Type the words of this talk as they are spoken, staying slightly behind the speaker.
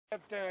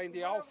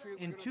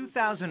In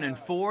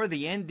 2004,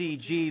 the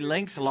NDG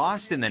Lynx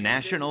lost in the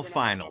national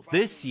final.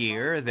 This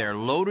year, they're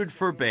loaded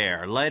for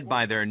bear, led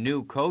by their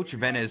new coach,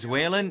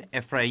 Venezuelan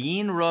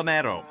Efrain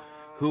Romero,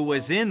 who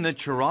was in the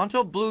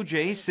Toronto Blue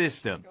Jays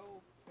system.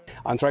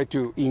 And try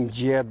to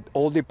inject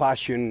all the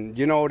passion,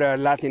 you know, the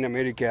Latin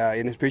America,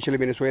 and especially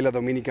Venezuela,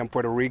 Dominican,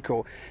 Puerto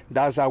Rico,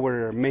 that's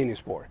our main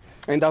sport.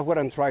 And that's what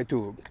I'm trying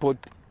to put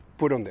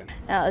on them.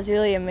 I was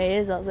really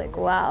amazed. I was like,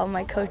 wow,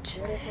 my coach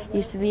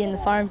used to be in the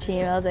farm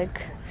team. I was like,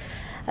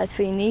 that's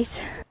pretty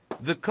neat.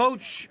 The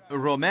coach,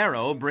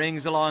 Romero,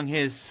 brings along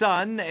his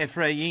son,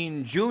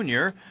 Efrain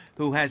Jr.,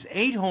 who has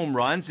 8 home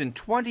runs in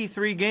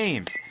 23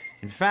 games.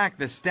 In fact,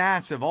 the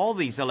stats of all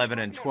these 11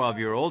 and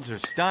 12-year-olds are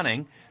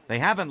stunning. They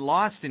haven't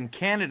lost in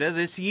Canada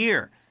this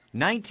year,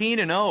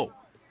 19-0.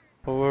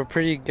 Well, we're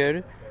pretty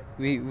good.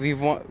 We've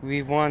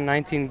won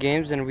 19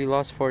 games and we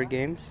lost 4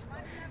 games,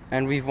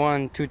 and we've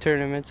won 2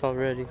 tournaments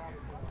already.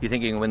 You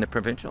think you can win the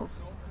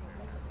provincials?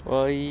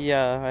 Well,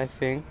 yeah, I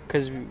think,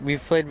 because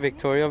we've played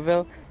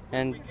Victoriaville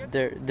and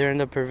they're in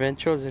the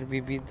provincials and we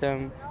beat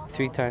them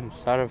 3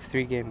 times out of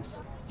 3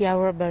 games. Yeah,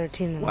 we're a better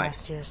team than Why?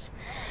 last year's.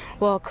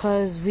 Well,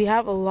 because we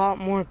have a lot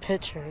more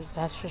pitchers,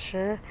 that's for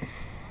sure.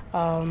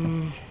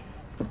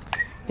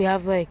 We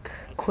have like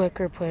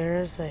quicker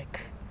players,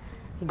 like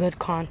good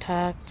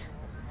contact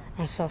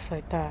and stuff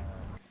like that.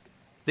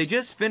 They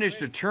just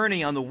finished a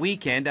tourney on the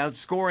weekend,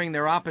 outscoring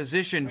their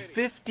opposition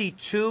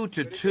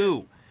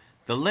 52-2.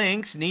 The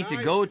Lynx need to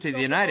go to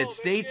the United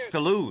States to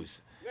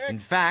lose. In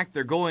fact,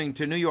 they're going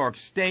to New York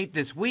State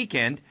this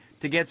weekend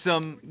to get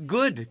some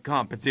good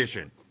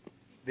competition.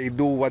 They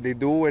do what they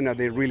do and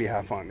they really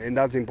have fun, and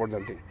that's the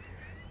important thing.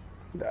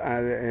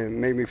 It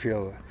made me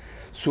feel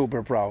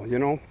super proud, you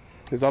know.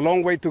 It's a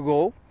long way to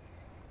go.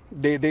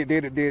 They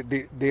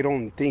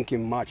don't think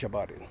much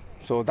about it.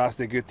 So that's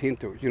the good thing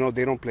too. You know,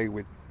 they don't play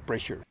with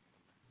pressure.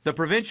 The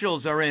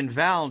provincials are in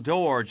Val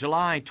d'Or,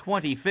 July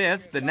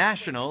 25th. The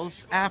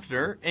nationals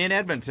after in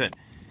Edmonton.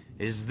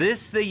 Is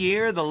this the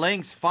year the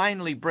Lynx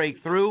finally break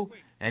through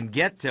and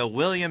get to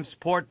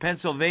Williamsport,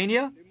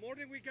 Pennsylvania?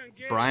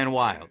 Brian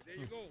Wild,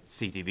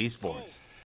 CTV Sports.